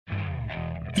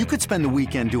You could spend the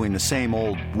weekend doing the same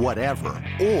old whatever,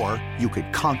 or you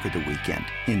could conquer the weekend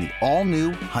in the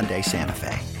all-new Hyundai Santa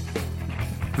Fe.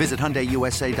 Visit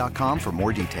HyundaiUSA.com for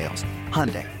more details.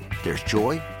 Hyundai, there's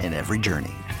joy in every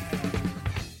journey.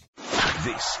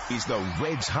 This is the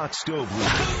Reds Hot Stove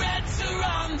League. The Reds are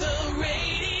on the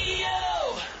radio.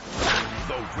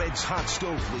 The Reds Hot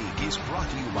Stove League is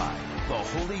brought to you by the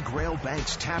Holy Grail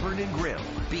Banks Tavern and Grill,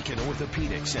 Beacon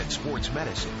Orthopedics and Sports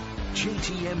Medicine,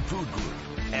 JTM Food Group,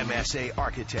 MSA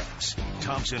Architects,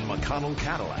 Thompson McConnell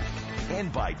Cadillac,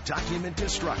 and by Document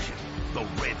Destruction. The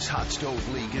Reds Hot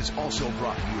Stove League is also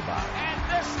brought to you by...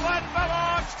 And this one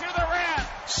belongs to the Reds!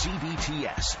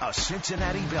 CBTS, a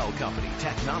Cincinnati Bell Company.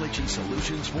 Technology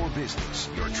solutions for business.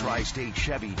 Your Tri-State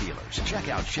Chevy dealers. Check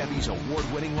out Chevy's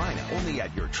award-winning lineup only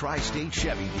at your Tri-State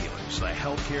Chevy dealers. The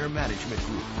Healthcare Management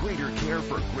Group. Greater care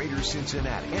for Greater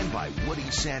Cincinnati. And by Woody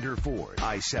Sander Ford.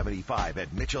 I-75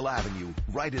 at Mitchell Avenue,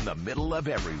 right in the middle of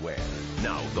everywhere.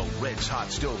 Now, the Reds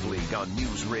Hot Stove League on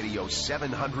News Radio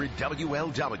 700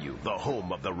 WLW, the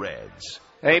home of the Reds.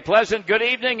 Hey, pleasant good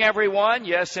evening, everyone.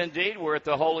 Yes, indeed, we're at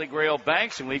the Holy Grail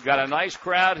Banks, and we've got a nice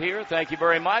crowd here. Thank you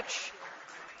very much.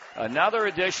 Another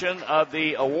edition of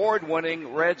the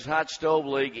award-winning Reds Hot Stove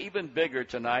League, even bigger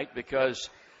tonight because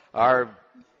our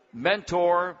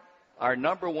mentor, our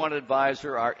number one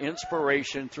advisor, our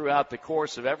inspiration throughout the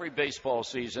course of every baseball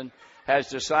season has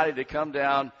decided to come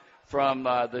down from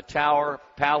the Tower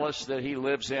Palace that he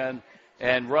lives in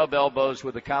and rub elbows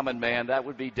with the common man. That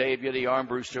would be Dave Yiddy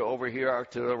Armbruster over here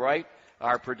to the right,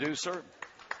 our producer.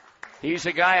 He's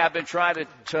a guy I've been trying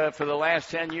to for the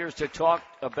last 10 years to talk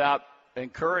about,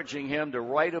 encouraging him to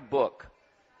write a book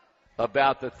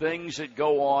about the things that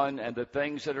go on and the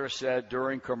things that are said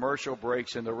during commercial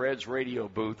breaks in the Reds radio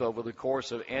booth over the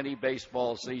course of any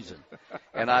baseball season.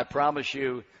 And I promise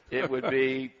you it would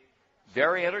be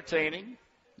very entertaining,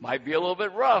 might be a little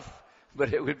bit rough,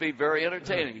 but it would be very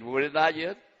entertaining. Would it not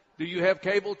yet? Do you have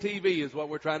cable TV is what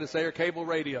we're trying to say, or cable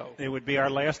radio? It would be our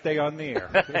last day on the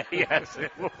air. Yes, it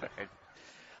would.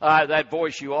 That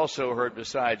voice you also heard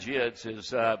besides Yids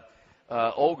is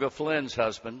Olga Flynn's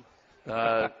husband.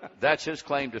 That's his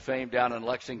claim to fame down in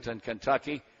Lexington,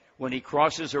 Kentucky. When he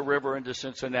crosses a river into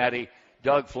Cincinnati,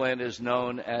 Doug Flynn is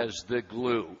known as the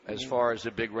glue as far as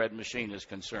the Big Red Machine is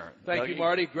concerned. Thank you,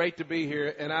 Marty. Great to be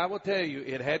here. And I will tell you,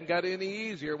 it hadn't got any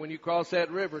easier when you cross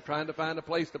that river trying to find a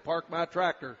place to park my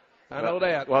tractor. I know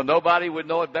that. Well, nobody would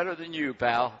know it better than you,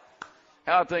 pal.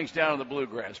 How are things down in the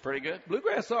Bluegrass? Pretty good?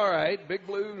 Bluegrass, all right. Big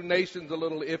Blue Nation's a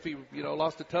little iffy.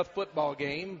 Lost a tough football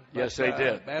game. Yes, they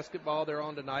did. Basketball, they're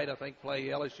on tonight. I think play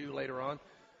LSU later on.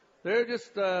 They're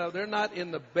just they're not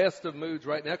in the best of moods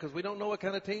right now because we don't know what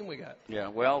kind of team we got. Yeah,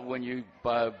 well, when you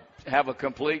have a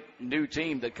complete new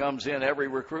team that comes in every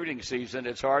recruiting season,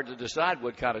 it's hard to decide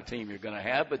what kind of team you're going to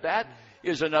have. But that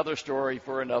is another story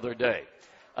for another day.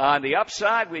 On the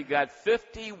upside, we've got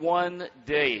 51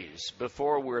 days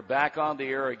before we're back on the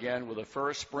air again with the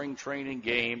first spring training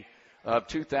game of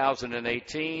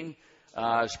 2018.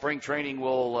 Spring training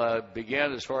will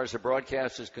begin, as far as the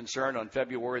broadcast is concerned, on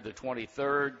February the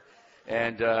 23rd.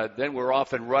 And then we're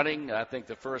off and running. I think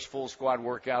the first full squad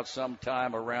workout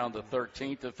sometime around the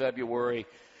 13th of February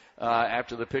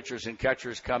after the pitchers and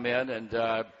catchers come in.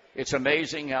 And it's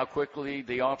amazing how quickly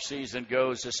the offseason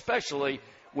goes, especially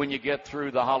when you get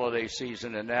through the holiday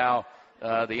season. And now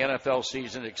the NFL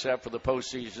season, except for the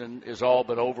postseason, is all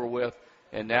but over with.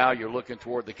 And now you're looking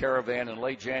toward the caravan in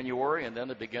late January and then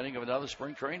the beginning of another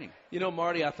spring training.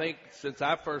 Marty, I think since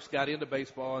I first got into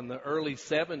baseball in the early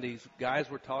 70s, guys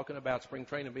were talking about spring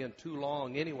training being too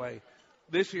long anyway.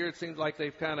 This year it seems like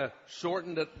they've kind of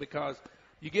shortened it because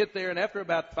you get there and after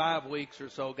about 5 weeks or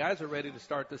so, guys are ready to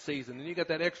start the season. And you got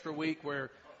that extra week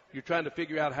where you're trying to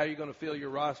figure out how you're going to fill your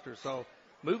roster. So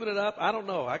moving it up, I don't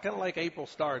know. I kind of like April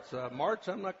starts. March,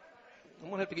 I'm going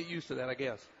to have to get used to that, I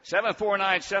guess.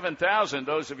 749-7000,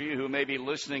 those of you who may be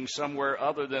listening somewhere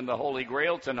other than the Holy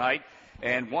Grail tonight.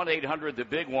 And 1-800, the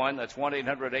big one, that's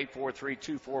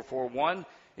 1-800-843-2441.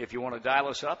 If you want to dial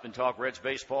us up and talk Reds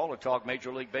baseball or talk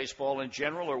Major League Baseball in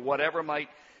general or whatever might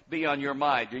be on your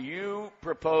mind. Do you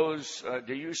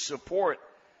support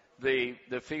the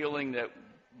feeling that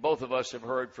both of us have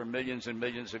heard for millions and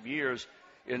millions of years,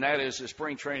 and that is the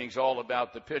spring training is all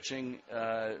about the pitching.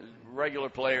 Regular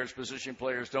players, position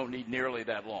players don't need nearly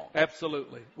that long.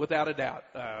 Absolutely, without a doubt.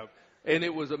 And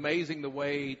it was amazing the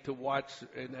way to watch,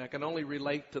 and I can only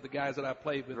relate to the guys that I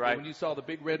played with. Right. When you saw the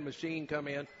Big Red Machine come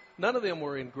in, none of them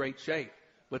were in great shape,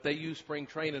 but they used spring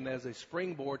training as a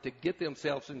springboard to get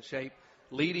themselves in shape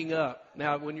leading up.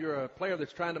 Now, when you're a player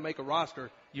that's trying to make a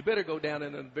roster, you better go down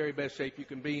in the very best shape you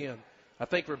can be in. I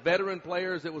think for veteran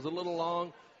players, it was a little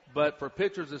long. but for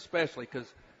pitchers especially,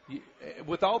 because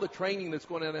with all the training that's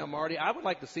going on now, Marty, I would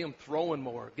like to see them throwing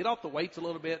more. Get off the weights a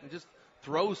little bit and just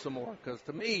throw some more, because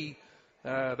to me,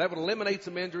 that would eliminate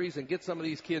some injuries and get some of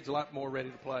these kids a lot more ready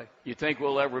to play. You think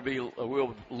we'll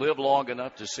live long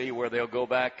enough to see where they'll go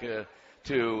back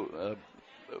to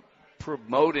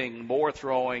promoting more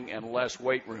throwing and less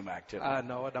weight room activity?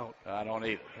 No, I don't. I don't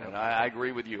either. And I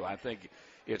agree with you. I think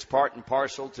it's part and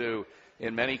parcel to,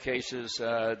 in many cases,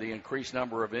 the increased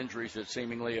number of injuries that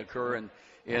seemingly occur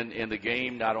in the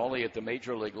game, not only at the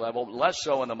major league level, less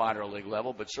so in the minor league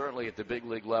level, but certainly at the big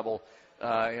league level.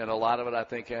 And a lot of it, I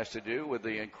think, has to do with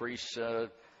the increased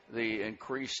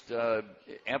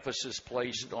emphasis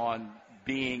placed on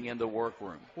being in the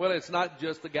workroom. Well, it's not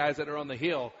just the guys that are on the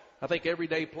hill. I think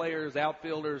everyday players,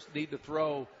 outfielders need to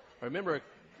throw.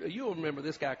 You'll remember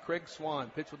this guy, Craig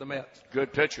Swan, pitched with the Mets.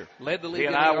 Good pitcher. Led the league. He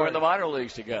and I were in the minor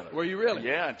leagues together. Were you really?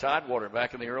 Yeah, in Tidewater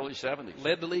back in the early 70s.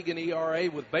 Led the league in ERA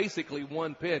with basically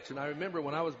one pitch. And I remember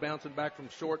when I was bouncing back from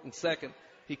short and second,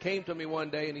 he came to me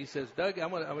one day and he says, Doug, I'm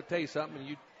going to tell you something, and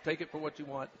you take it for what you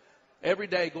want. Every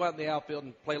day, go out in the outfield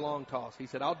and play long toss. He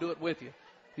said, I'll do it with you.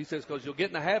 He says, because you'll get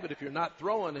in the habit if you're not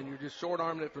throwing and you're just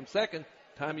short-arming it from second.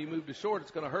 Time you move to short,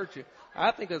 it's going to hurt you.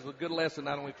 I think that's a good lesson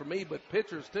not only for me, but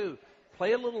pitchers too.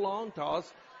 Play a little long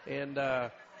toss, and,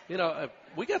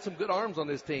 we got some good arms on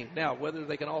this team. Now, whether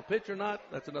they can all pitch or not,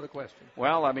 that's another question.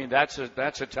 Well, I mean, that's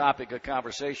a topic of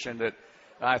conversation that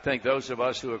I think those of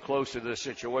us who are close to this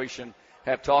situation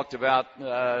have talked about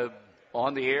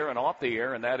on the air and off the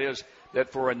air, and that is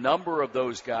that for a number of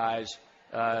those guys,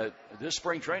 this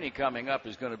spring training coming up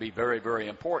is going to be very, very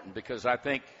important, because I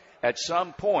think at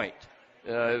some point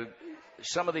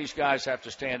some of these guys have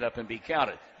to stand up and be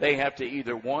counted. They have to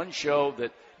either, one, show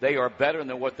that they are better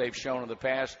than what they've shown in the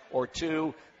past, or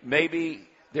two, maybe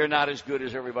they're not as good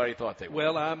as everybody thought they were.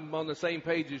 Well, I'm on the same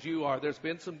page as you are. There's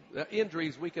been some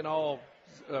injuries. We can all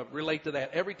relate to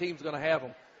that. Every team's going to have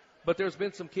them. But there's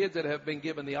been some kids that have been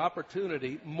given the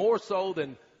opportunity, more so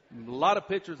than a lot of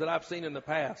pitchers that I've seen in the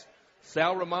past.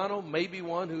 Sal Romano may be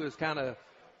one who has kind of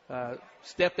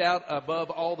stepped out above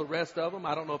all the rest of them.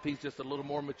 I don't know if he's just a little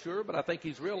more mature, but I think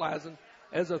he's realizing,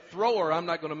 as a thrower, I'm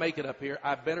not going to make it up here.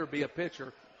 I better be a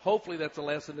pitcher. Hopefully that's a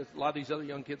lesson that a lot of these other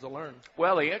young kids will learn.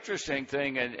 Well, the interesting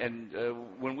thing, and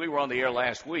when we were on the air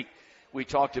last week, we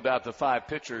talked about the 5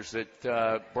 pitchers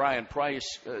that Brian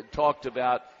Price talked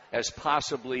about as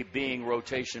possibly being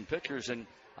rotation pitchers. And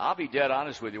I'll be dead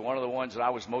honest with you, one of the ones that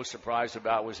I was most surprised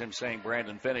about was him saying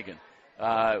Brandon Finnegan.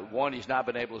 One, he's not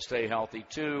been able to stay healthy.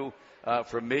 Two,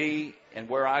 for me and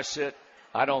where I sit,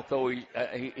 I don't think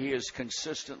he is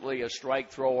consistently a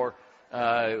strike thrower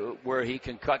where he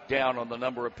can cut down on the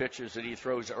number of pitches that he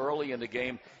throws early in the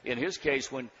game. In his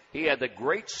case, when he had the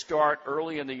great start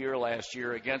early in the year last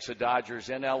year against the Dodgers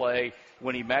in L.A.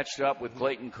 when he matched up with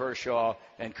Clayton Kershaw,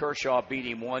 and Kershaw beat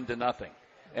him 1-0.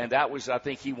 And that was, I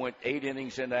think he went 8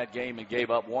 innings in that game and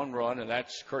gave up 1 run, and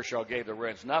that's Kershaw gave the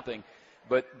Reds nothing.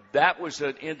 But that was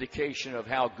an indication of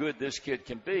how good this kid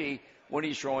can be when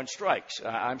he's throwing strikes.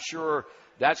 I'm sure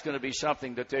that's going to be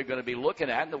something that they're going to be looking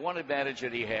at. And the one advantage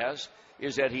that he has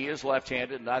is that he is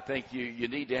left-handed, and I think you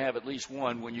need to have at least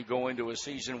one when you go into a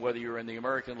season, whether you're in the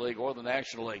American League or the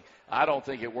National League. I don't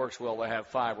think it works well to have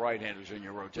 5 right-handers in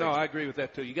your rotation. No, I agree with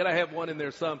that, too. You got to have one in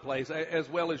there someplace, as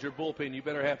well as your bullpen. You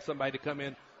better have somebody to come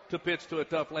in to pitch to a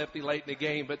tough lefty late in the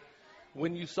game. But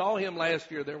when you saw him last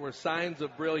year, there were signs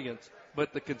of brilliance.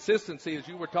 But the consistency, as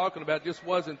you were talking about, just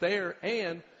wasn't there.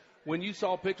 And when you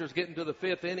saw pitchers getting to the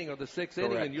 5th inning or the 6th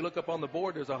inning, and you look up on the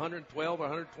board, there's 112 or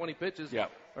 120 pitches,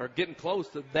 or getting close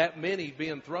to that many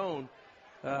being thrown.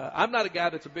 I'm not a guy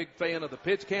that's a big fan of the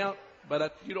pitch count,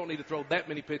 but you don't need to throw that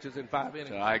many pitches in 5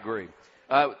 innings. I agree.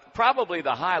 Probably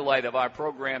the highlight of our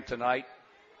program tonight,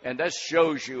 and this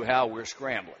shows you how we're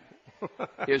scrambling,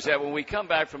 is that when we come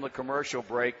back from the commercial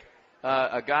break,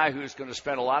 a guy who's going to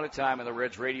spend a lot of time in the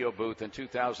Reds radio booth in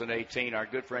 2018, our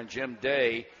good friend Jim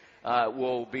Day,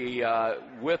 will be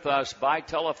with us by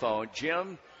telephone.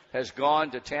 Jim has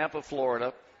gone to Tampa,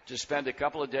 Florida, to spend a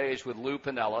couple of days with Lou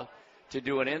Piniella to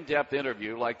do an in-depth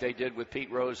interview like they did with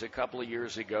Pete Rose a couple of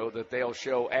years ago that they'll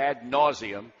show ad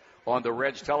nauseum on the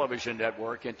Reds television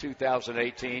network in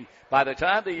 2018. By the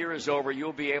time the year is over,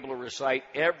 you'll be able to recite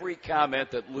every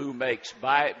comment that Lou makes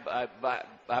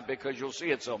because you'll see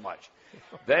it so much.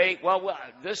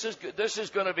 This is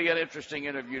going to be an interesting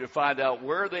interview to find out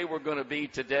where they were going to be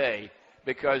today,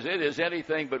 because it is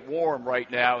anything but warm right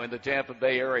now in the Tampa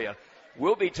Bay area.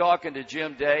 We'll be talking to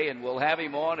Jim Day, and we'll have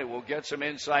him on, and we'll get some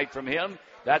insight from him.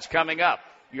 That's coming up.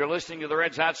 You're listening to the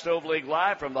Reds Hot Stove League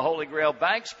live from the Holy Grail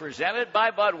Banks, presented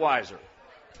by Budweiser.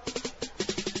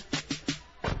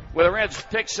 With a Reds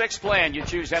Pick 6 plan, you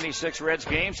choose any 6 Reds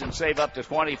games and save up to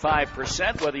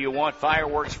 25%. Whether you want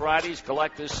Fireworks Fridays,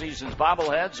 collect this season's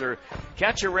bobbleheads, or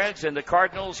catch your Reds in the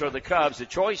Cardinals or the Cubs, the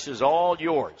choice is all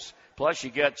yours. Plus,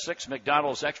 you get 6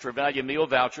 McDonald's Extra Value Meal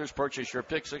Vouchers. Purchase your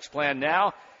Pick 6 plan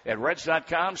now at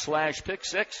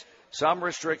Reds.com/Pick6. Some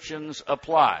restrictions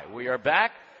apply. We are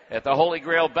back at the Holy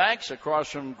Grail Banks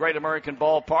across from Great American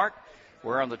Ballpark,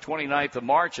 where on the 29th of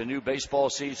March, a new baseball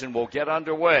season will get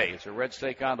underway. It's the Reds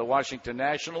take on the Washington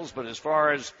Nationals. But as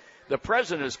far as the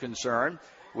present is concerned,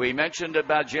 we mentioned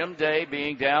about Jim Day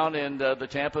being down in the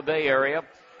Tampa Bay area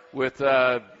with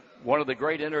one of the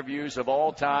great interviews of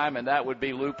all time, and that would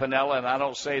be Lou Piniella. And I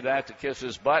don't say that to kiss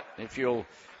his butt, if you'll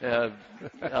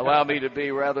allow me to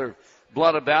be rather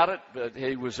blunt about it. But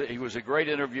he was a great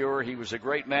interviewer. He was a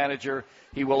great manager.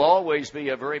 He will always be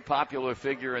a very popular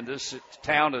figure in this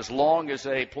town as long as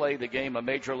they play the game of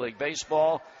Major League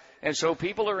Baseball. And so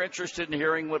people are interested in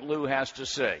hearing what Lou has to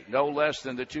say. No less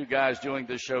than the 2 guys doing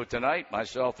this show tonight,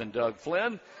 myself and Doug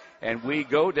Flynn. And we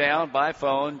go down by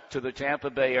phone to the Tampa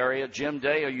Bay area. Jim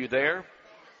Day, are you there?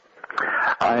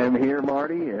 I am here,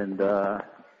 Marty, and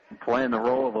playing the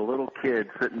role of a little kid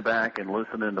sitting back and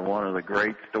listening to one of the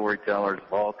great storytellers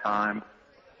of all time,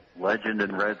 legend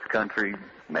in Reds country,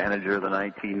 manager of the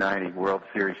 1990 World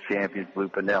Series champions, Lou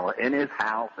Piniella, in his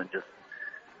house, and just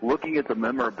looking at the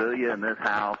memorabilia in this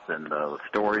house and the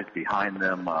stories behind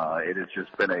them. It has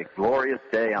just been a glorious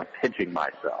day. I'm pinching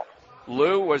myself.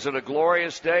 Lou, was it a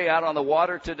glorious day out on the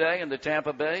water today in the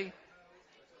Tampa Bay?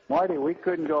 Marty, we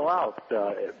couldn't go out.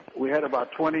 We had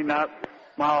about 20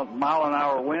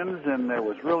 mile-an-hour winds, and it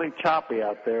was really choppy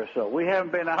out there. So we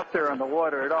haven't been out there on the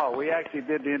water at all. We actually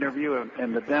did the interview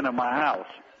in the den of my house.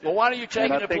 Well, why don't you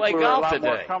take him to play golf today?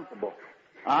 More comfortable.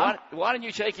 Huh? Why don't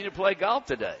you take him to play golf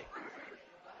today?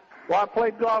 Well, I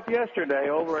played golf yesterday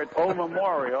over at Old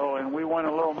Memorial, and we won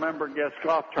a little member guest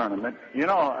golf tournament. You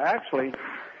know, actually,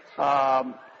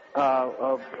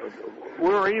 we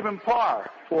were even par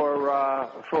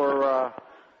for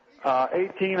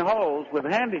 18 holes with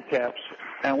handicaps,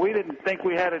 and we didn't think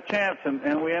we had a chance,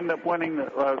 and we ended up winning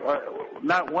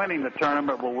not winning the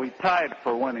tournament, but we tied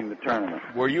for winning the tournament.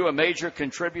 Were you a major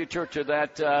contributor to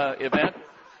that event?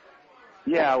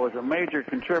 Yeah, I was a major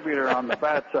contributor on the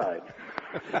bad side.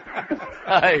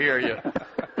 I hear you.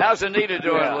 How's Anita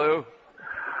doing, Lou?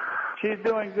 She's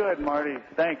doing good, Marty.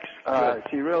 Thanks.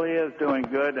 She really is doing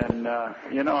good, and I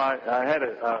had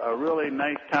a really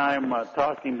nice time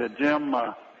talking to Jim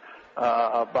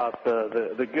about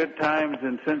the good times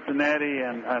in Cincinnati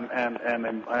and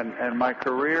my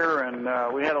career, and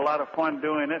we had a lot of fun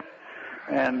doing it.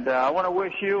 And I want to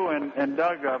wish you and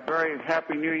Doug a very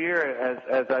happy New Year,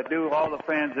 as I do all the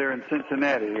fans there in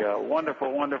Cincinnati.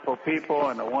 Wonderful, wonderful people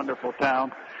and a wonderful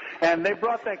town. And they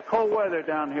brought that cold weather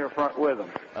down here with them.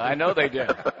 I know they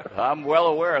did. I'm well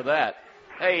aware of that.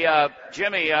 Hey,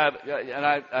 Jimmy, and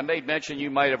I made mention, you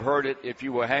might have heard it if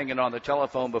you were hanging on the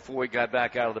telephone before we got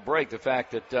back out of the break, the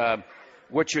fact that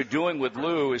what you're doing with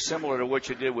Lou is similar to what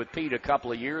you did with Pete a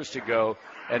couple of years ago.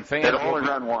 And fans It'll only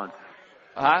run once.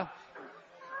 Huh?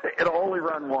 It'll only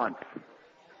run once.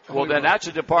 Well, then that's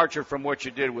a departure from what you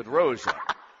did with Rose.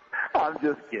 I'm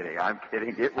just kidding. I'm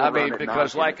kidding.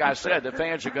 Because like I said, the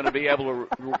fans are going to be able to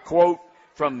quote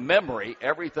from memory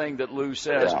everything that Lou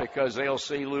says, because they'll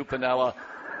see Lou Piniella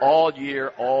all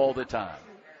year, all the time.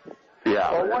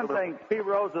 Yeah. Well, one thing, Pete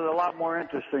Rose is a lot more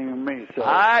interesting than me. So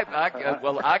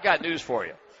I got news for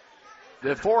you.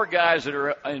 The 4 guys that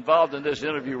are involved in this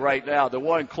interview right now, the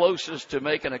one closest to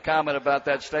making a comment about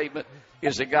that statement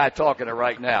is the guy talking it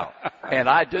right now. And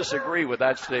I disagree with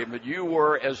that statement. You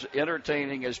were as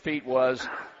entertaining as Pete was.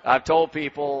 I've told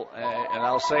people, and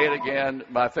I'll say it again,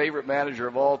 my favorite manager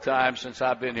of all time since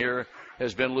I've been here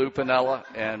has been Lou Piniella,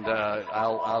 and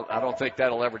I don't think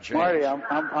that'll ever change. Marty,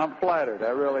 I'm flattered.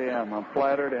 I really am. I'm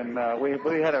flattered, and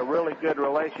we had a really good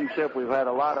relationship. We've had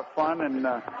a lot of fun, and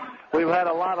we've had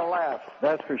a lot of laughs.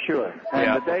 That's for sure.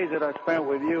 And the days that I spent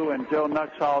with you and Joe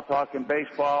Nuxhall talking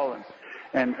baseball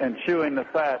and chewing the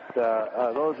fat,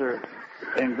 those are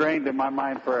ingrained in my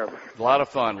mind forever. A lot of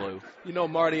fun, Lou. You know,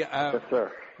 Marty, yes,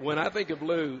 sir. When I think of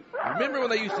Lou, remember when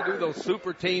they used to do those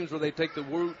super teams where they take the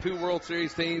 2 World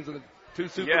Series teams and the 2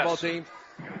 Super Bowl teams?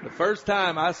 The first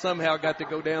time I somehow got to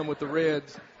go down with the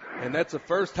Reds, and that's the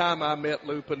first time I met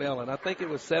Lou Piniella. And I think it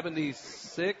was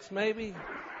 76, maybe?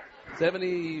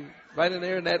 70, right in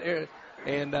there in that area.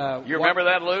 And you remember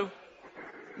that, Lou?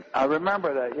 I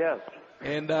remember that, yes.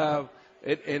 And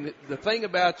and the thing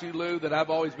about you, Lou, that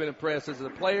I've always been impressed as a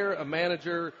player, a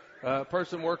manager, a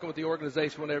person working with the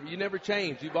organization, whatever, you never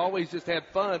change. You've always just had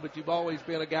fun, but you've always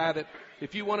been a guy that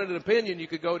if you wanted an opinion, you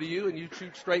could go to you and you'd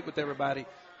shoot straight with everybody.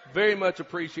 very much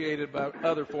appreciated by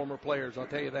other former players. I'll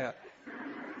tell you that.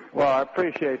 Well, I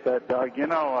appreciate that, Doug. You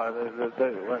know,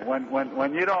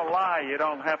 when you don't lie, you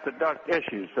don't have to duck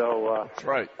issues. So that's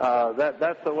right.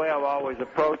 That's the way I've always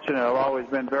approached it. I've always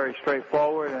been very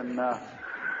straightforward. And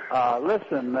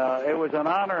listen, it was an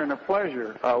honor and a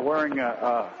pleasure wearing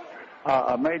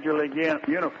a Major League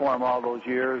uniform all those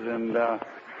years, and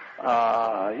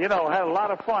you know, had a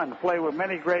lot of fun. Played with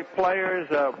many great players,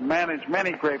 managed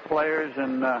many great players,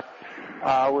 and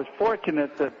I was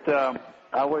fortunate that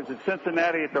I was at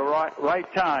Cincinnati at the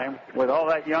right time with all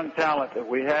that young talent that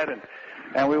we had,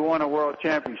 and we won a world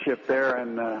championship there.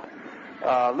 And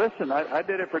listen, I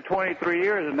did it for 23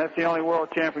 years, and that's the only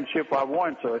world championship I've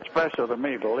won, so it's special to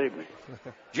me, believe me.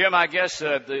 Jim, I guess,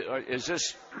 is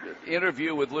this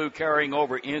interview with Lou carrying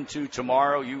over into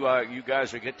tomorrow? You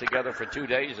guys will get together for 2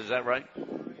 days, is that right?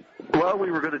 Well,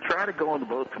 we were going to try to go on the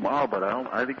boat tomorrow, but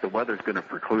I think the weather's going to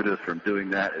preclude us from doing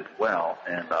that as well.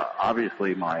 And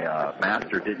obviously my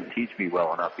master didn't teach me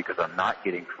well enough because I'm not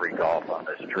getting free golf on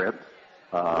this trip.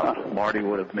 Marty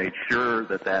would have made sure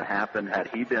that happened had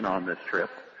he been on this trip.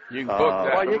 You can book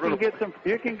that. Well,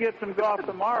 you can get some golf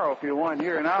tomorrow if you want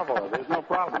here in Alvaro. There's no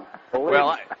problem.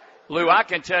 Well, Lou, I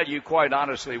can tell you quite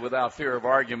honestly, without fear of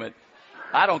argument,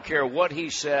 I don't care what he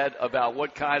said about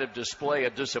what kind of display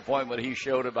of disappointment he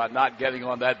showed about not getting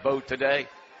on that boat today,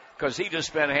 because he just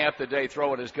spent half the day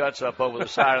throwing his guts up over the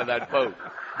side of that boat.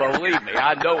 Believe me,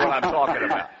 I know what I'm talking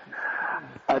about.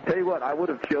 I tell you what, I would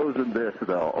have chosen this,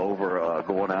 though, over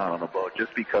going out on a boat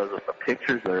just because of the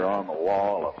pictures that are on the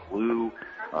wall of Lou,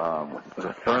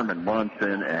 Thurman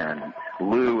Munson, and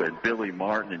Lou and Billy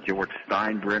Martin and George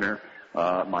Steinbrenner.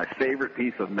 My favorite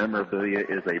piece of memorabilia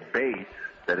is a base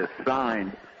that is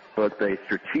signed, but they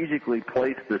strategically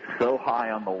placed this so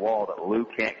high on the wall that Lou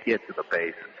can't get to the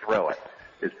base and throw it.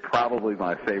 Is probably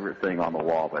my favorite thing on the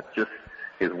wall, but just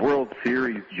his World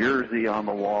Series jersey on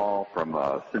the wall from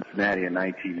Cincinnati in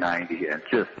 1990, and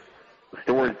just the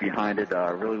stories behind it.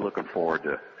 Really looking forward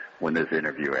to when this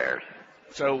interview airs.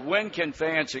 So when can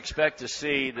fans expect to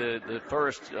see the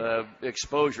first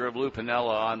exposure of Lou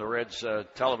Piniella on the Reds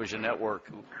television network?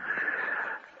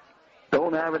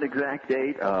 Don't have an exact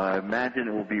date. I imagine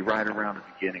it will be right around the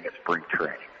beginning of spring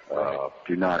training.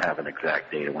 Do not have an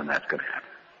exact date of when that's going to happen.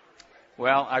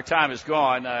 Well, our time is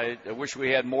gone. I wish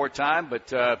we had more time,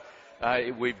 but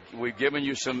we've given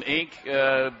you some ink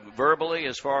verbally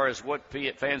as far as what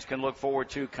fans can look forward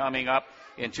to coming up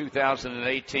in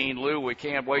 2018. Lou, we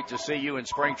can't wait to see you in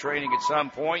spring training at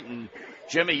some point. And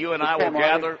Jimmy, you and I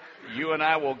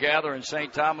will gather in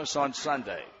St. Thomas on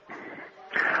Sunday.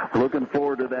 Looking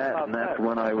forward to that, and that's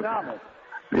when I would.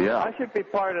 Yeah, I should be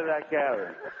part of that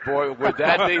gathering. Boy, would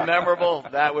that be memorable?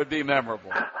 That would be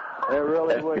memorable. It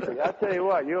really would be. I'll tell you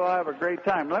what, you'll have a great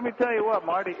time. Let me tell you what,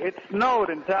 Marty, it snowed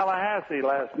in Tallahassee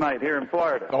last night here in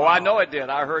Florida. Oh, I know it did.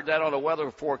 I heard that on the weather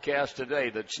forecast today,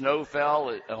 that snow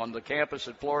fell on the campus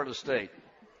at Florida State.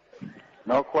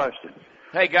 No question.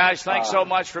 Hey, guys, thanks so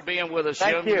much for being with us,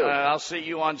 Jim. Thank you. I'll see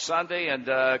you on Sunday, and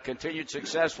continued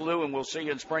success, Lou, and we'll see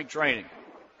you in spring training.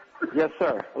 Yes,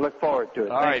 sir. I look forward to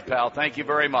it. All right, pal. Thank you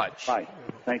very much. Bye.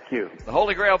 Thank you. The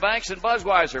Holy Grail Banks and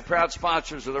Budweiser, proud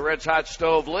sponsors of the Reds Hot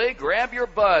Stove League. Grab your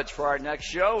buds for our next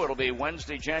show. It'll be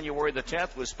Wednesday, January the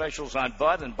 10th, with specials on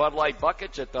Bud and Bud Light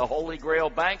buckets at the Holy Grail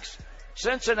Banks,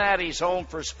 Cincinnati's home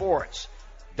for sports.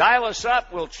 Dial us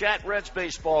up. We'll chat Reds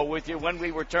baseball with you when we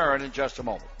return in just a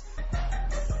moment.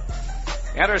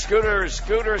 Enter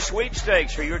Scooter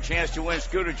Sweepstakes for your chance to win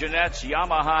Scooter Jeanette's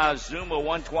Yamaha Zuma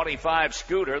 125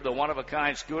 scooter. The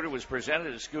one-of-a-kind scooter was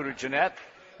presented to Scooter Jeanette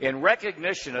in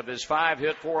recognition of his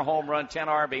 5-hit, 4-home run, 10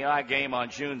 RBI game on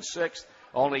June 6th.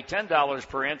 Only $10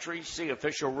 per entry. See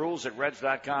official rules at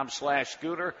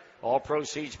Reds.com/scooter. All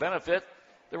proceeds benefit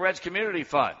the Reds Community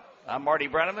Fund. I'm Marty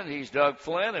Brenneman. He's Doug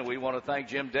Flynn, and we want to thank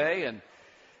Jim Day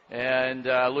and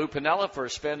Lou Piniella for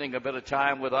spending a bit of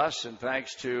time with us. And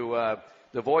thanks to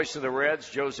the voice of the Reds,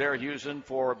 Joe Zerhusen,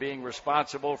 for being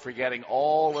responsible for getting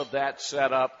all of that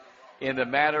set up in the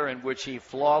manner in which he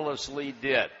flawlessly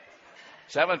did.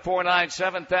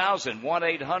 749-7000,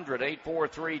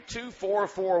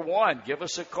 1-800-843-2441. Give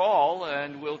us a call,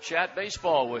 and we'll chat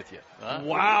baseball with you. Huh?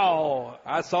 Wow.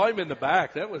 I saw him in the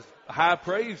back. That was high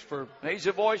praise for. He's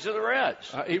the voice of the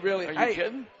Reds. He really. Are you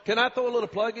kidding? Can I throw a little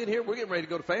plug in here? We're getting ready to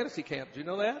go to fantasy camp. Do you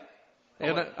know that?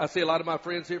 And I see a lot of my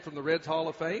friends here from the Reds Hall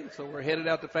of Fame, so we're headed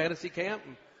out to fantasy camp.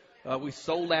 And, we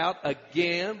sold out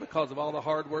again because of all the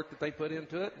hard work that they put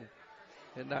into it.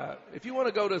 And if you want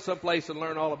to go to some place and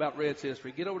learn all about Reds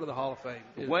history, get over to the Hall of Fame.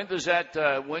 When does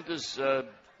the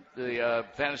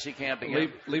fantasy camp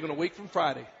begin? Leaving a week from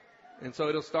Friday. And so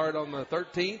it'll start on the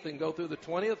 13th and go through the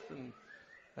 20th. And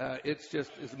It's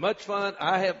just as much fun.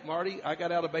 Marty, I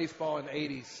got out of baseball in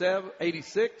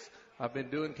 86. I've been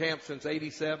doing camp since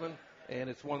 87, and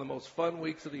it's one of the most fun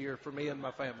weeks of the year for me and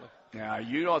my family.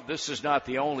 Now, this is not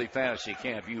the only fantasy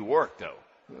camp you work, though.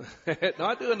 No,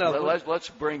 I do another one. Let's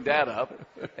bring that up.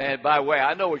 And by the way,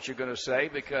 I know what you're going to say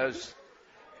because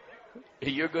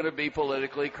you're going to be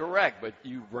politically correct, but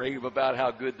you rave about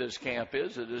how good this camp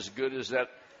is. Is it as good as that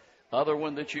other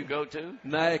one that you go to?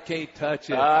 No, I can't touch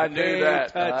it. I knew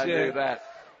that.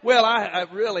 Well, I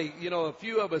really, a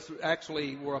few of us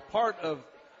actually were a part of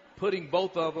putting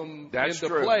both of them into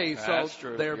play, so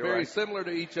they're very similar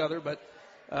to each other. But,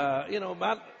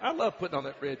 I love putting on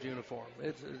that red uniform.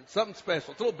 It's something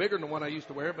special. It's a little bigger than the one I used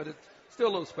to wear, but it's still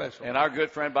a little special. And our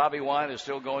good friend Bobby Wine is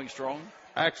still going strong?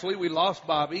 Actually, we lost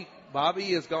Bobby.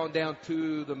 Bobby has gone down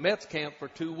to the Mets camp for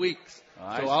 2 weeks.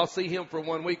 I'll see him for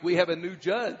 1 week. We have a new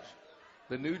judge.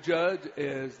 The new judge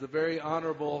is the very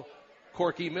honorable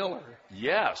Corky Miller.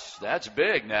 Yes, that's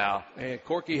big now. And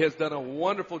Corky has done a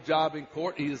wonderful job in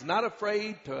court. He is not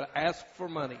afraid to ask for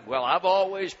money. Well, I've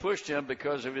always pushed him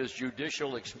because of his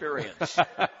judicial experience.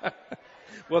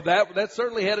 Well, that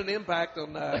certainly had an impact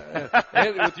on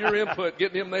with your input,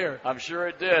 getting him there. I'm sure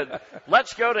it did.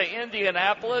 Let's go to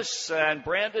Indianapolis. And,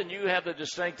 Brandon, you have the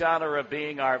distinct honor of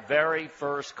being our very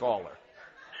first caller.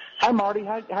 Hi, Marty.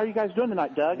 How are you guys doing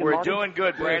tonight, Doug? And we're Marty? Doing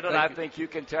good, Brandon. I think you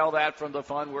can tell that from the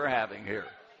fun we're having here.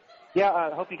 Yeah,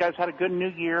 I hope you guys had a good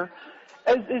New Year.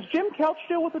 Is Jim Kelch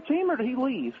still with the team, or did he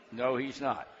leave? No, he's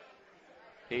not.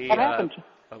 What happened?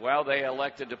 Well, they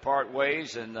elected to part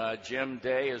ways, and Jim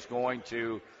Day is going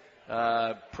to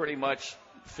pretty much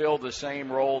fill the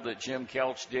same role that Jim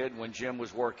Kelch did when Jim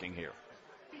was working here.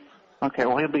 Okay,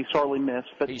 well, he'll be sorely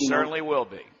missed. But he certainly will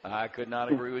be. I could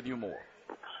not agree with you more.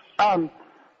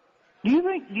 Do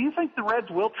you think the Reds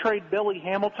will trade Billy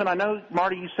Hamilton? I know,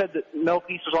 Marty, you said that no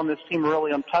pieces on this team are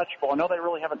really untouchable. I know they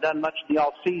really haven't done much in the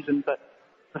offseason, but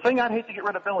the thing I'd hate to get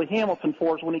rid of Billy Hamilton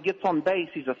for is when he gets on base,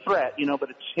 he's a threat, but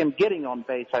it's him getting on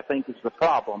base, I think, is the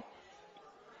problem.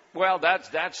 Well,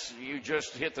 that's you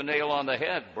just hit the nail on the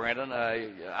head, Brandon.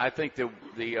 I think the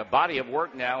body of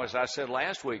work now, as I said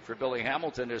last week, for Billy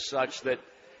Hamilton is such that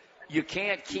you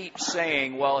can't keep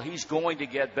saying, well, he's going to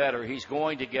get better. He's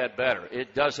going to get better.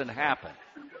 It doesn't happen.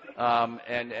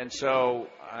 And so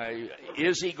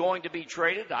is he going to be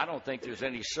traded? I don't think there's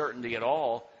any certainty at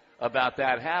all about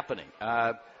that happening.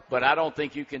 But I don't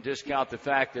think you can discount the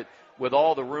fact that with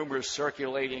all the rumors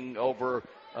circulating over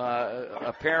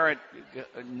apparent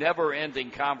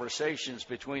never-ending conversations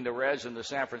between the Reds and the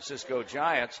San Francisco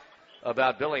Giants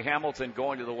about Billy Hamilton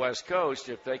going to the West Coast,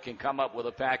 if they can come up with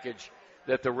a package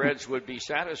that the Reds would be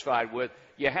satisfied with,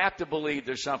 you have to believe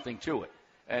there's something to it.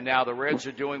 And now the Reds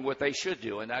are doing what they should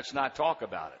do, and that's not talk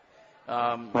about it.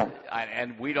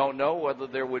 And we don't know whether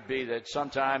there would be that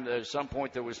sometime, at some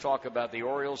point there was talk about the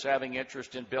Orioles having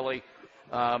interest in Billy.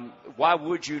 Why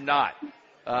would you not?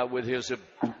 With his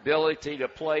ability to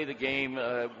play the game,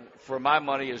 for my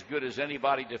money, as good as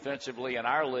anybody defensively in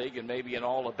our league and maybe in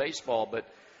all of baseball. But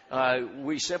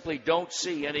we simply don't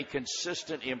see any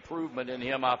consistent improvement in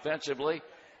him offensively.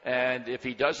 And if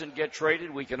he doesn't get traded,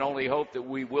 we can only hope that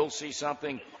we will see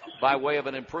something by way of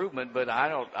an improvement. But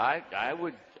I'm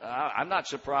not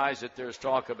surprised that there's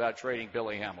talk about trading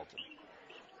Billy Hamilton.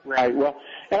 Right. Well,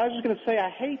 and I was just going to say, I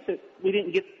hate that we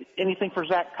didn't get anything for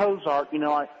Zach Cozart.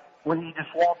 When he just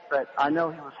walked that, I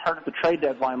know he was hurt at the trade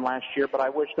deadline last year, but I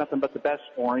wish nothing but the best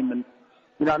for him. And,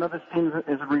 I know this team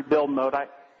is in rebuild mode.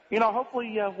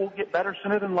 Hopefully we'll get better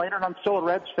sooner than later, and I'm still a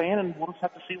Reds fan, and we'll just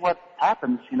have to see what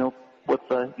happens, with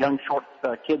the young, short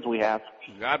kids we have.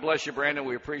 God bless you, Brandon.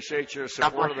 We appreciate your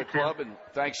support of the club, and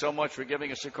thanks so much for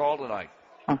giving us a call tonight.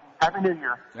 Happy New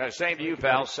Year. Same to you,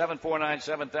 pal.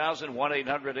 749-7000,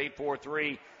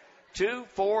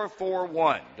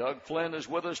 1-800-843-2441. Doug Flynn is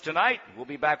with us tonight. We'll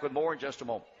be back with more in just a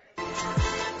moment.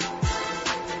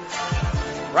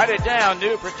 Write it down.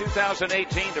 New for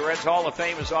 2018, the Reds Hall of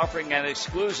Fame is offering an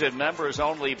exclusive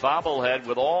members-only bobblehead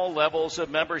with all levels of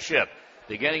membership.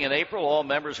 Beginning in April, all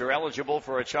members are eligible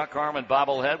for a Chuck Harmon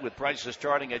bobblehead with prices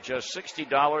starting at just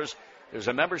 $60. There's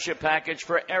a membership package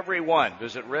for everyone.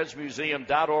 Visit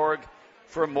redsmuseum.org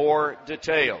for more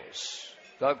details.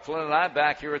 Doug Flynn and I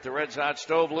back here at the Reds Hot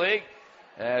Stove League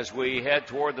as we head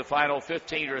toward the final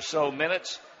 15 or so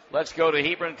minutes. Let's go to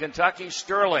Hebron, Kentucky.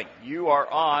 Sterling, you are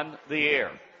on the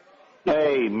air.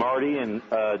 Hey, Marty and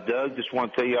Doug, just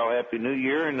want to tell you all Happy New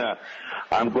Year, and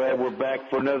I'm glad we're back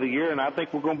for another year, and I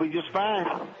think we're going to be just fine.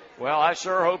 Well, I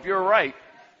sure hope you're right.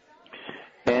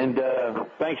 And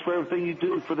thanks for everything you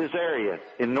do for this area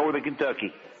in northern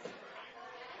Kentucky.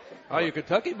 Oh, you're a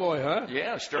Kentucky boy, huh?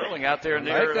 Yeah, Sterling out there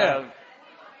near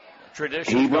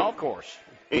traditional golf course.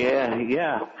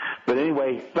 Yeah. But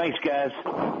anyway, thanks, guys.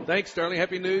 Thanks, Sterling.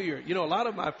 Happy New Year. You know, a lot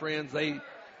of my friends,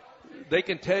 they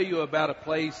can tell you about a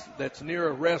place that's near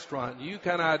a restaurant. You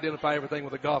kind of identify everything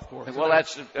with a golf course. Well,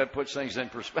 that puts things in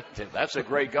perspective. That's a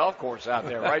great golf course out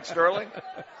there, right, Sterling?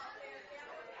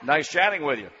 Nice chatting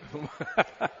with you.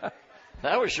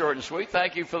 That was short and sweet.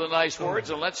 Thank you for the nice words.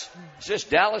 And is this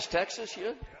Dallas, Texas?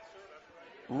 Yeah?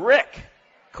 Rick,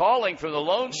 calling from the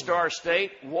Lone Star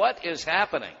State. What is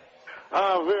happening?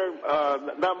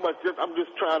 Not much. I'm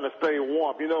just trying to stay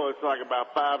warm. You know, it's like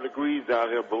about 5 degrees down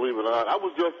here, believe it or not. I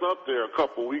was just up there a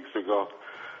couple of weeks ago.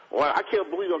 Well, I can't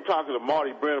believe I'm talking to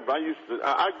Marty Brennan, but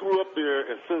I grew up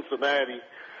there in Cincinnati,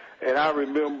 and I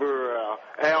remember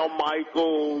Al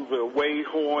Michaels and Wade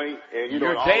Hoyt. And,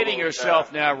 You're dating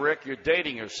yourself now, Rick. You're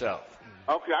dating yourself.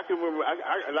 Okay, I can remember.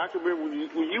 I can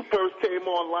remember when you first came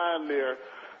online there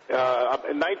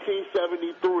in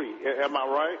 1973. Am I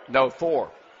right? No,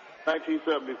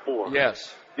 1974.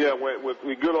 Yes. Yeah, with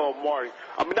good old Marty.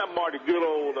 I mean, not Marty, good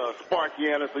old Sparky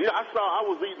Anderson. Yeah, I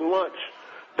was eating lunch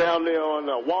down there on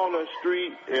Walnut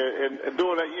Street, and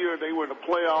during that year they were in the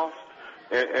playoffs,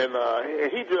 and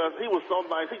he was so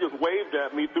nice. He just waved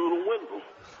at me through the window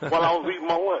while I was eating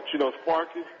my lunch. You know,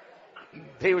 Sparky.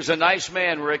 He was a nice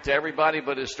man, Rick, to everybody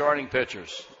but his starting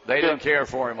pitchers. They didn't care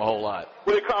for him a whole lot.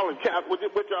 What they call him? What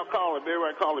y'all call him?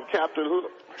 Everybody call him Captain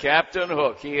Hook. Captain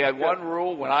Hook. He had one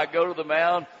rule: when I go to the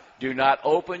mound, do not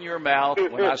open your mouth.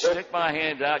 When I stick my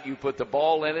hand out, you put the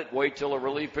ball in it, wait till a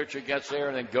relief pitcher gets there,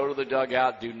 and then go to the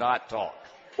dugout. Do not talk.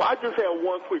 Well, I just have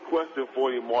one quick question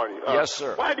for you, Marty. Yes,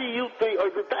 sir. Why do you think,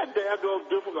 is it that daggone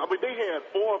difficult? I mean, they had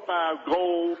 4 or 5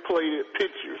 gold-plated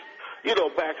pitchers, you know,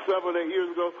 back 7 or 8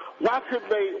 years ago. Why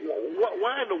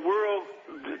in the world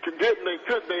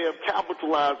couldn't they have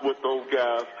capitalized with those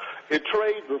guys in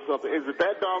trades or something? Is it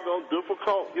that doggone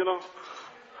difficult, you know?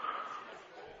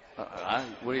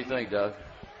 What do you think, Doug?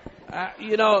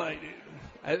 You know,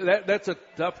 that's a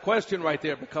tough question right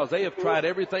there, because they have tried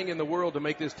everything in the world to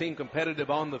make this team competitive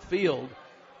on the field,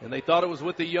 and they thought it was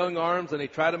with the young arms, and they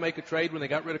tried to make a trade when they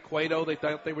got rid of Cueto. They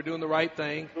thought they were doing the right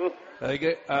thing.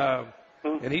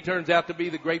 And he turns out to be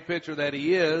the great pitcher that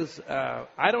he is.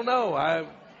 I don't know.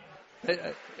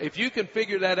 If you can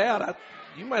figure that out,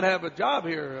 you might have a job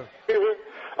here.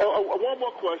 One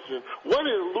more question. What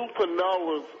is Lou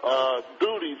Piniella's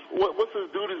duties? What's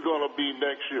his duties going to be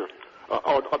next year?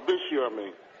 Or this year, I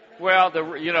mean. Well,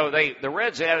 the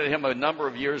Reds added him a number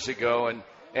of years ago,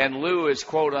 and Lou is,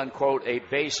 quote unquote, a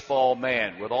baseball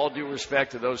man. With all due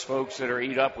respect to those folks that are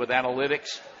eat up with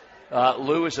analytics,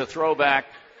 Lou is a throwback,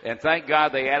 and thank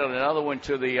God they added another one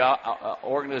to the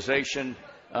organization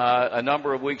a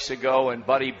number of weeks ago, and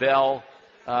Buddy Bell.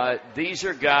 These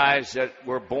are guys that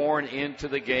were born into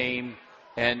the game,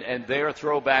 and they're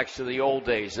throwbacks to the old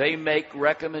days. They make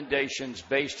recommendations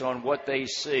based on what they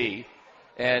see,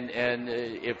 and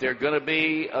if they're going to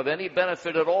be of any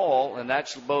benefit at all, and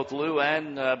that's both Lou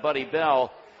and Buddy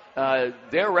Bell,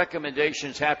 their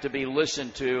recommendations have to be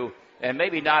listened to and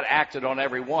maybe not acted on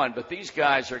every one. But these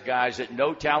guys are guys that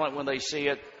know talent when they see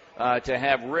it. To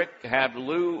have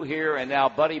Lou here, and now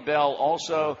Buddy Bell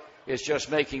also, is just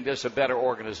making this a better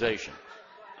organization.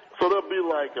 So they'll be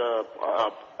like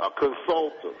a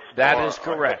consultants. That is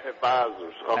correct.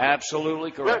 Advisors. Okay. Absolutely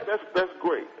correct. That's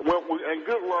great. Well, and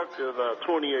good luck in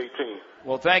 2018.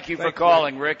 Well, thank you for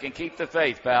calling, Rick, and keep the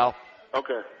faith, pal.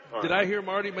 Okay. Right. Did I hear,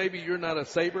 Marty, maybe you're not a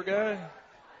Sabre guy?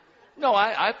 No,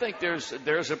 I think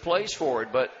there's a place for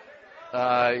it, but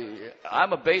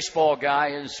I'm a baseball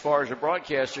guy as far as a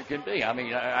broadcaster can be. I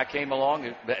mean, I came along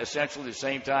at essentially the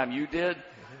same time you did,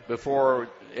 before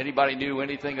anybody knew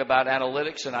anything about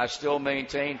analytics, and I still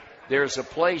maintain there's a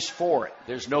place for it.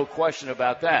 There's no question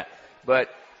about that. But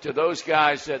to those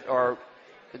guys there are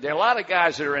a lot of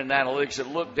guys that are in analytics that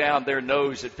look down their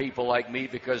nose at people like me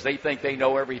because they think they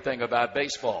know everything about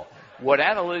baseball. What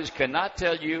analytics cannot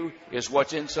tell you is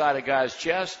what's inside a guy's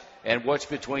chest and what's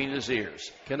between his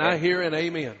ears. Can I hear an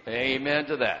amen? Amen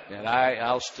to that. And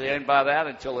I'll stand by that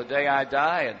until the day I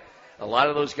die. And a lot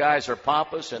of those guys are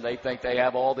pompous, and they think they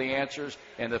have all the answers.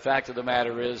 And the fact of the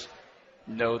matter is,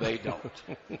 no, they don't.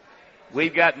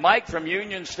 We've got Mike from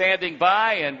Union standing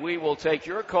by, and we will take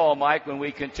your call, Mike, when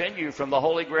we continue from the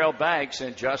Holy Grail Banks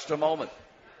in just a moment.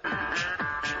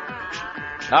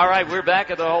 All right, we're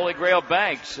back at the Holy Grail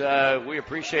Banks. We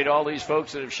appreciate all these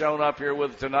folks that have shown up here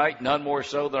with us tonight, none more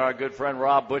so than our good friend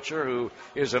Rob Butcher, who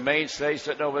is a mainstay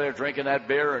sitting over there drinking that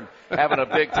beer and having a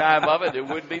big time of it. It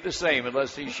wouldn't be the same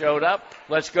unless he showed up.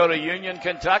 Let's go to Union,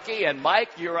 Kentucky, and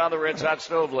Mike, you're on the Reds Hot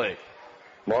Stove League.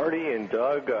 Marty and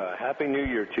Doug, Happy New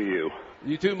Year to you.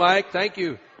 You too, Mike. Thank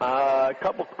you. A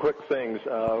couple quick things.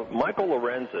 Michael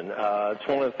Lorenzen, it's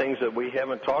one of the things that we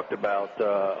haven't talked about,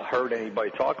 heard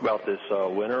anybody talk about this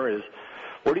winter, is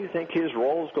what do you think his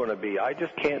role is going to be? I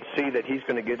just can't see that he's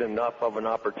going to get enough of an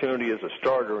opportunity as a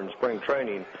starter in spring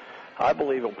training. I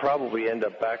believe he'll probably end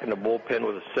up back in the bullpen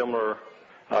with a similar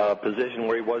position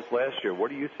where he was last year. What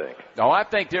do you think? No, I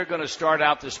think they're going to start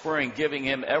out the spring giving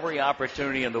him every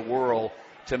opportunity in the world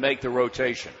to make the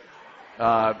rotation.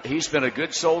 He's been a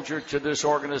good soldier to this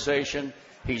organization.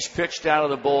 He's pitched out of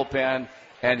the bullpen,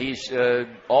 and he's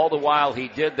all the while he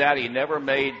did that, he never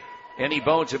made any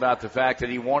bones about the fact that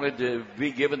he wanted to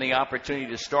be given the opportunity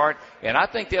to start. And I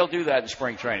think they'll do that in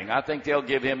spring training. I think they'll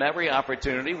give him every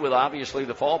opportunity with obviously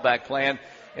the fallback plan,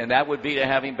 and that would be to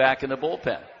have him back in the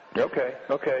bullpen. Okay.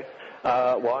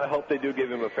 Well, I hope they do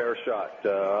give him a fair shot.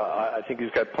 I think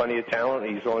he's got plenty of talent.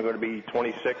 He's only going to be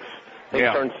 26. He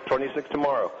turns 26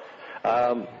 tomorrow.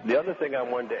 The other thing I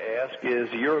wanted to ask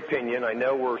is your opinion. I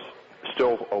know we're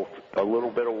still a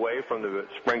little bit away from the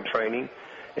spring training,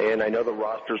 and I know the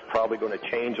roster's probably going to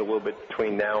change a little bit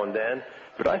between now and then,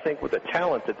 but I think with the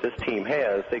talent that this team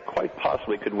has, they quite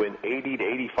possibly could win 80 to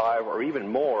 85 or even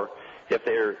more if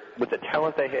they're, with the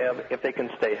talent they have, if they can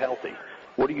stay healthy.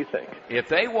 What do you think? If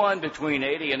they won between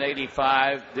 80 and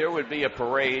 85, there would be a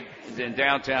parade in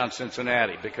downtown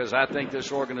Cincinnati, because I think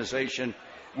this organization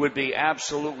would be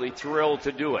absolutely thrilled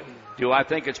to do it. Do I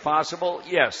think it's possible?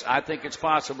 Yes, I think it's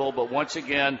possible, but once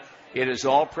again, it is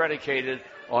all predicated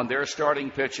on their starting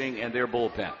pitching and their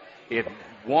bullpen. If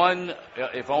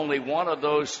only one of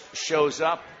those shows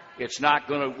up, it's not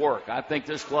going to work. I think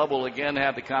this club will again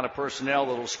have the kind of personnel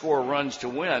that will score runs to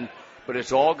win, but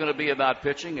it's all going to be about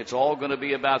pitching. It's all going to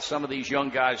be about some of these young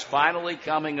guys finally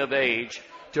coming of age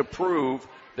to prove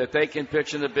that they can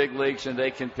pitch in the big leagues and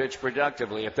they can pitch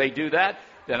productively. If they do that,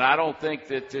 then I don't think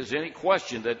that there's any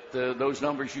question that those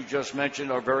numbers you just mentioned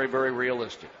are very, very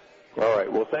realistic. All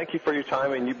right. Well, thank you for your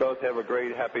time, and you both have a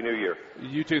great Happy New Year.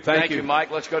 You too. Thank you,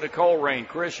 Mike. Let's go to Colerain.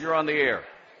 Chris, you're on the air.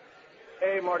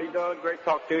 Hey, Marty, Doug. Great to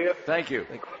talk to you. Thank you.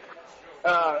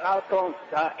 I was going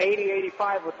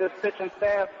 80-85 with this pitching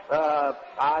staff.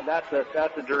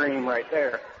 That's a dream right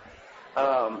there.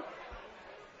 My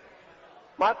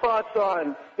thoughts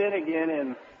on Finnegan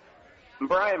and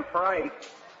Brian Price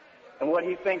and what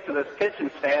he thinks of this pitching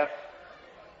staff.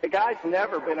 The guy's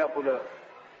never been able to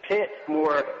pitch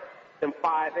more than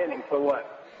 5 innings. So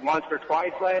what, once or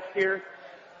twice last year?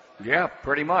 Yeah,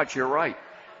 pretty much. You're right.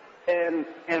 And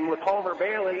with Homer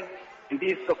Bailey and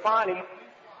DeStefani,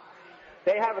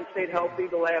 they haven't stayed healthy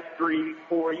the last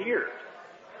 3-4 years.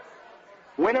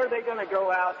 When are they going to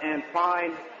go out and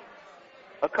find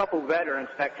a couple veterans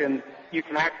that you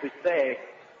can actually say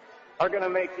are going to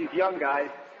make these young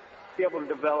guys be able to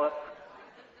develop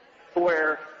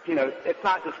where, it's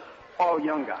not just all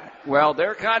young guys? Well,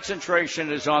 their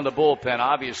concentration is on the bullpen,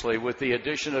 obviously, with the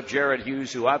addition of Jared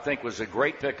Hughes, who I think was a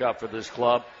great pickup for this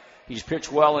club. He's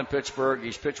pitched well in Pittsburgh.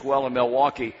 He's pitched well in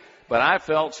Milwaukee. But I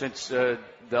felt since the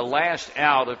last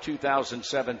out of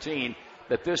 2017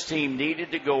 that this team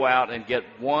needed to go out and get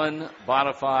one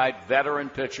bona fide veteran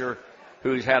pitcher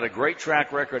who's had a great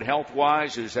track record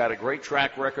health-wise, who's had a great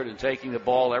track record in taking the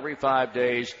ball every 5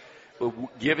 days,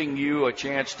 giving you a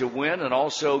chance to win, and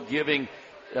also giving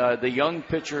the young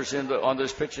pitchers on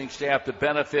this pitching staff the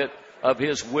benefit of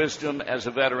his wisdom as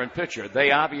a veteran pitcher.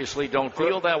 They obviously don't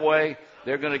feel that way.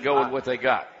 They're going to go with what they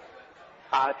got.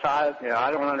 I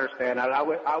don't understand that.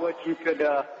 I wish you could.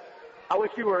 I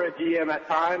wish you were a GM at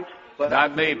times. But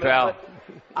not me, pal.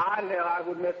 I know I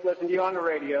would miss listening to you on the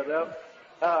radio, though.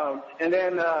 And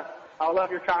then I love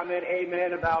your comment,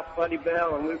 amen, about Buddy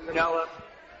Bell and Lou Piniella,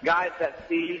 guys that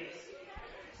see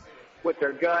with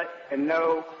their gut and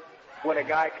know what a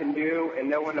guy can do and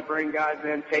know when to bring guys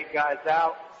in, take guys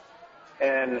out.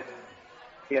 And,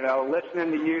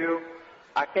 listening to you,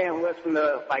 I can't listen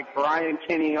to, like, Brian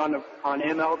Kinney on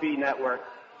MLB Network,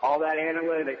 all that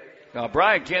analytics. Now,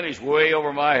 Brian Kenny's way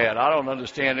over my head. I don't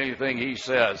understand anything he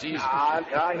says.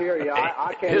 I hear you.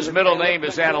 I can't. His middle name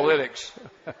is Analytics.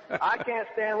 I can't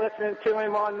stand listening to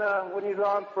him when he's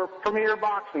on for Premier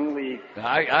Boxing League.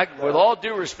 With all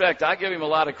due respect, I give him a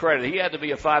lot of credit. He had to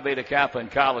be a Phi Beta Kappa in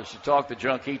college to talk the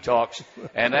junk he talks,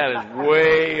 and that is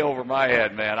way over my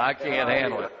head, man. I can't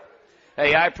handle it.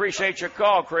 Hey, I appreciate your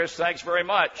call, Chris. Thanks very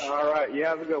much. All right. You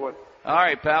have a good one. All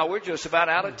right, pal, we're just about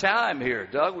out of time here.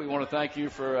 Doug, we want to thank you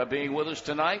for being with us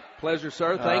tonight. Pleasure,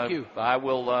 sir. Thank you. I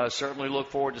will certainly look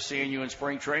forward to seeing you in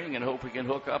spring training and hope we can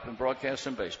hook up and broadcast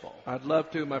some baseball. I'd love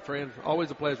to, my friend.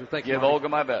 Always a pleasure. Thank you. Give Olga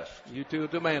my best. You too,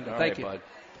 Amanda. Thank you. Bud.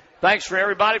 Thanks for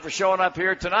everybody for showing up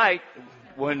here tonight.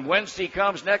 When Wednesday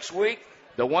comes next week,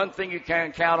 the one thing you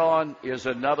can count on is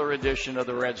another edition of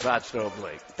the Reds Hot Stove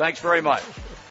League. Thanks very much.